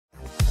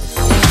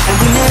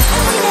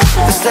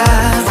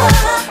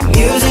stop.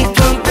 Music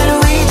pumping,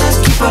 we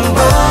just keep on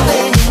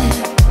rolling.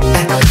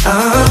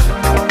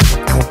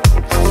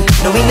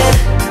 No, we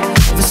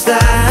never stop.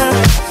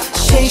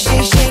 Shake,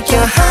 shake, shake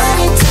your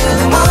honey till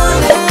the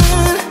morning.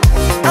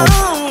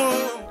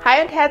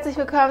 Hi und herzlich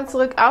willkommen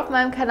zurück auf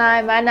meinem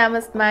Kanal. Mein Name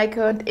ist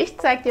Maike und ich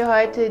zeige dir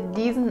heute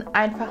diesen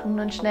einfachen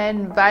und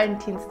schnellen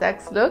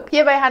Valentinstags-Look.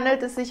 Hierbei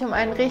handelt es sich um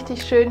einen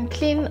richtig schönen,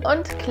 cleanen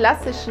und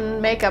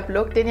klassischen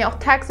Make-up-Look, den ihr auch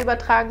tagsüber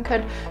tragen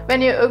könnt,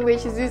 wenn ihr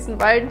irgendwelche süßen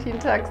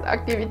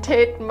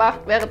Valentinstags-Aktivitäten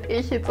macht, während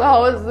ich hier zu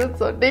Hause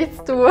sitze und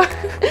nichts tue.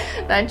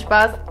 Nein,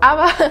 Spaß.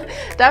 Aber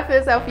dafür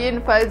ist er auf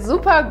jeden Fall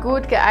super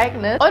gut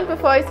geeignet. Und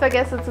bevor ich es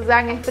vergesse zu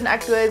sagen, ich bin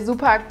aktuell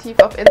super aktiv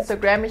auf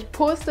Instagram. Ich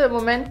poste im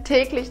Moment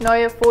täglich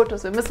neue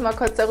Fotos. Wir müssen mal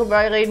kurz darüber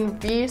reden,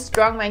 wie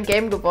strong mein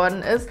Game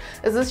geworden ist.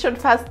 Es ist schon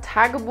fast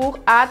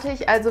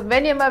tagebuchartig, also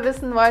wenn ihr mal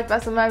wissen wollt,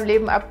 was in meinem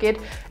Leben abgeht,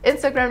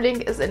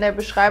 Instagram-Link ist in der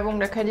Beschreibung,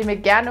 da könnt ihr mir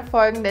gerne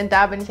folgen, denn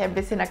da bin ich ein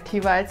bisschen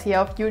aktiver als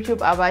hier auf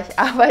YouTube, aber ich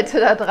arbeite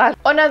da dran.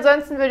 Und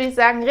ansonsten würde ich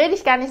sagen, rede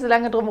ich gar nicht so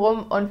lange drum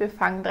rum und wir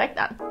fangen direkt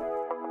an.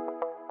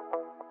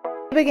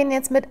 Wir beginnen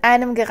jetzt mit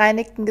einem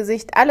gereinigten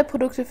Gesicht. Alle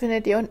Produkte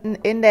findet ihr unten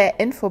in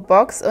der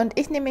Infobox und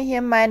ich nehme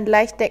hier mein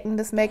leicht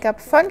deckendes Make-up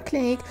von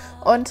Clinique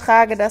und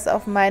trage das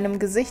auf meinem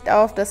Gesicht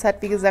auf. Das hat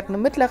wie gesagt eine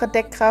mittlere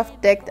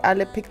Deckkraft, deckt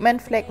alle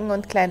Pigmentflecken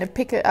und kleine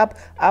Pickel ab,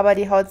 aber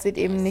die Haut sieht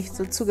eben nicht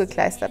so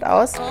zugekleistert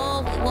aus.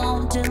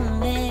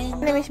 Dann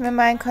nehme ich mir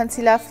meinen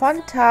Concealer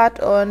von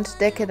Tarte und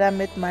decke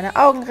damit meine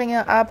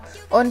Augenringe ab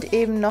und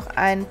eben noch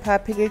ein paar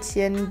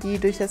Pickelchen, die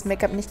durch das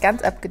Make-up nicht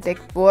ganz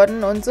abgedeckt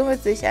wurden, und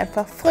somit sehe ich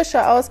einfach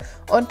frischer aus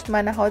und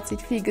meine Haut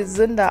sieht viel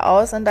gesünder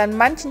aus. Und an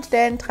manchen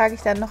Stellen trage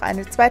ich dann noch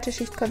eine zweite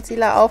Schicht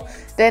Concealer auf,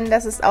 denn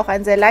das ist auch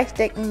ein sehr leicht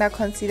deckender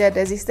Concealer,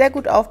 der sich sehr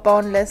gut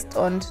aufbauen lässt,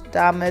 und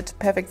damit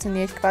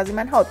perfektioniere ich quasi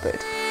mein Hautbild.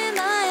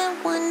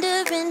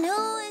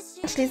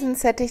 Anschließend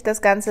sette ich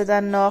das Ganze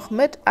dann noch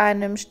mit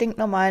einem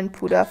stinknormalen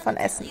Puder von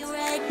Essence.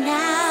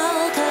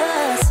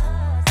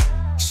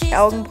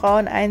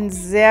 Augenbrauen ein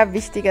sehr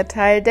wichtiger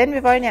Teil, denn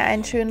wir wollen ja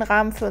einen schönen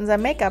Rahmen für unser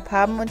Make-up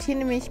haben, und hier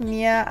nehme ich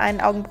mir einen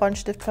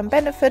Augenbrauenstift von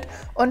Benefit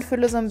und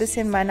fülle so ein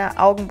bisschen meine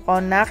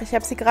Augenbrauen nach. Ich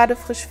habe sie gerade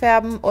frisch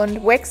färben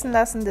und waxen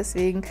lassen,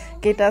 deswegen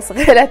geht das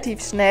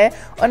relativ schnell,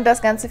 und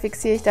das Ganze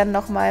fixiere ich dann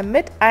nochmal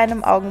mit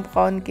einem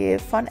Augenbrauen Gel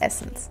von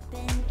Essence.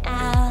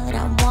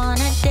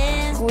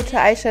 Gute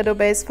Eyeshadow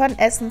Base von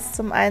Essence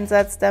zum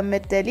Einsatz,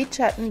 damit der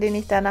Lidschatten, den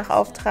ich danach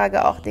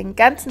auftrage, auch den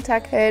ganzen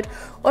Tag hält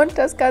und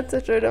das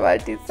ganze schöne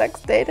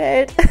Valentinstags-Date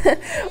hält.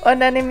 Und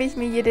dann nehme ich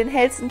mir hier den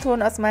hellsten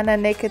Ton aus meiner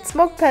Naked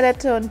Smoke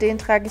Palette und den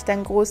trage ich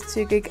dann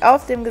großzügig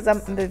auf dem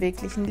gesamten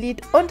beweglichen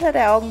Lid, unter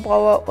der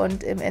Augenbraue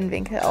und im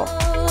Innenwinkel auf.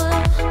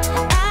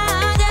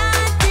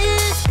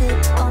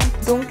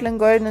 Dunklen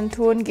goldenen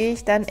Ton gehe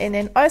ich dann in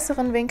den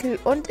äußeren Winkel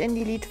und in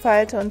die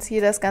Lidfalte und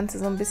ziehe das Ganze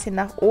so ein bisschen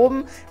nach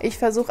oben. Ich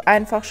versuche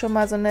einfach schon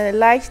mal so eine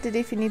leichte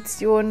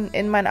Definition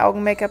in mein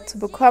Augen-Make-up zu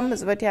bekommen.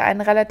 Es wird ja ein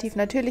relativ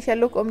natürlicher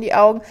Look um die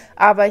Augen,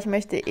 aber ich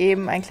möchte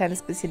eben ein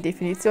kleines bisschen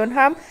Definition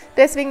haben.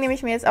 Deswegen nehme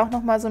ich mir jetzt auch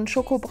nochmal so einen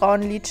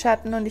schokobraunen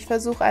Lidschatten und ich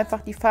versuche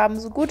einfach die Farben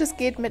so gut es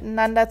geht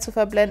miteinander zu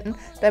verblenden,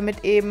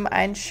 damit eben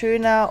ein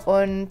schöner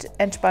und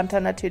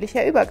entspannter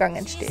natürlicher Übergang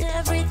entsteht.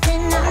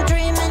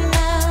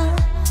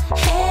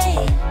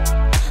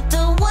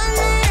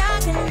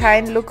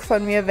 Kein Look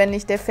von mir, wenn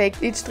nicht der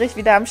Fake-Lidstrich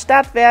wieder am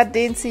Start wäre.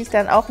 Den ziehe ich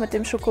dann auch mit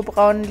dem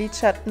schokobraunen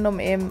Lidschatten, um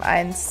eben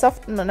einen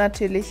soften und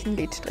natürlichen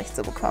Lidstrich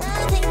zu bekommen.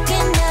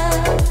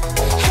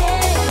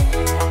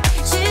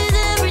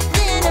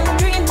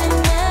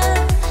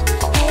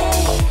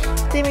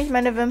 Nachdem ich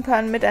meine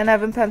Wimpern mit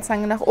einer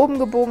Wimpernzange nach oben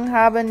gebogen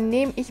habe,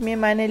 nehme ich mir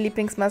meine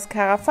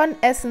Lieblingsmascara von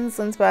Essence,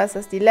 und zwar ist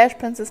das die Lash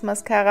Princess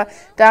Mascara.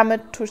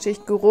 Damit tusche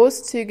ich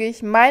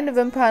großzügig meine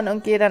Wimpern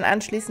und gehe dann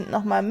anschließend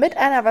nochmal mit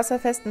einer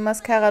wasserfesten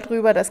Mascara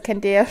drüber. Das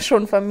kennt ihr ja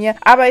schon von mir,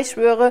 aber ich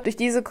schwöre, durch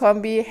diese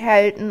Kombi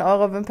halten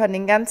eure Wimpern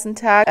den ganzen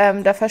Tag.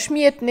 Da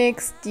verschmiert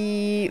nichts,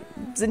 die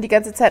sind die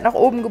ganze Zeit nach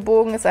oben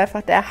gebogen, ist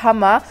einfach der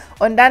Hammer.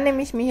 Und dann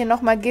nehme ich mir hier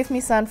nochmal Give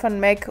Me Sun von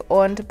MAC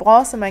und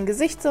bronze mein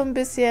Gesicht so ein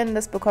bisschen.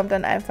 Das bekommt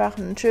dann einfach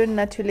einen schönen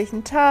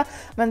natürlichen Teint.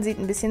 Man sieht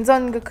ein bisschen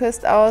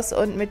sonnengeküsst aus,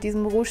 und mit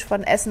diesem Rouge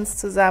von Essence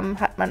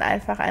zusammen hat man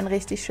einfach ein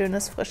richtig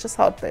schönes, frisches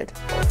Hautbild.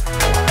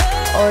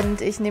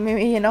 Und ich nehme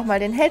mir hier nochmal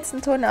den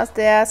hellsten Ton aus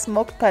der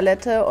Smoked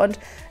Palette und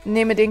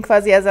nehme den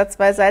quasi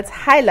ersatzweise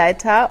als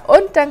Highlighter.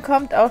 Und dann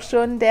kommt auch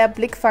schon der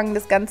Blickfang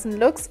des ganzen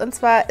Looks, und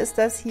zwar ist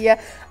das hier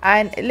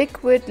ein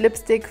Liquid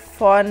Lipstick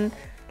von,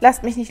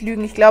 lasst mich nicht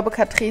lügen, ich glaube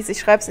Catrice, ich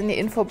schreibe es in die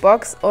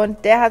Infobox,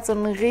 und der hat so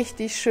ein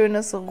richtig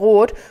schönes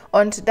Rot,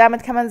 und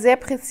damit kann man sehr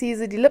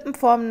präzise die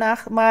Lippenform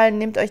nachmalen.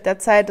 Nehmt euch da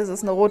Zeit, das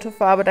ist eine rote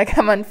Farbe, da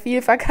kann man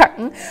viel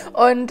verkacken,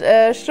 und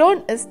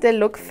schon ist der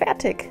Look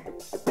fertig.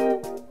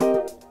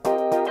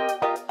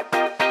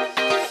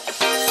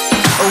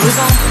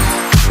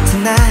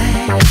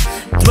 Tonight,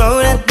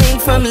 throw that thing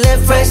from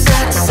left, right,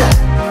 side to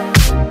side.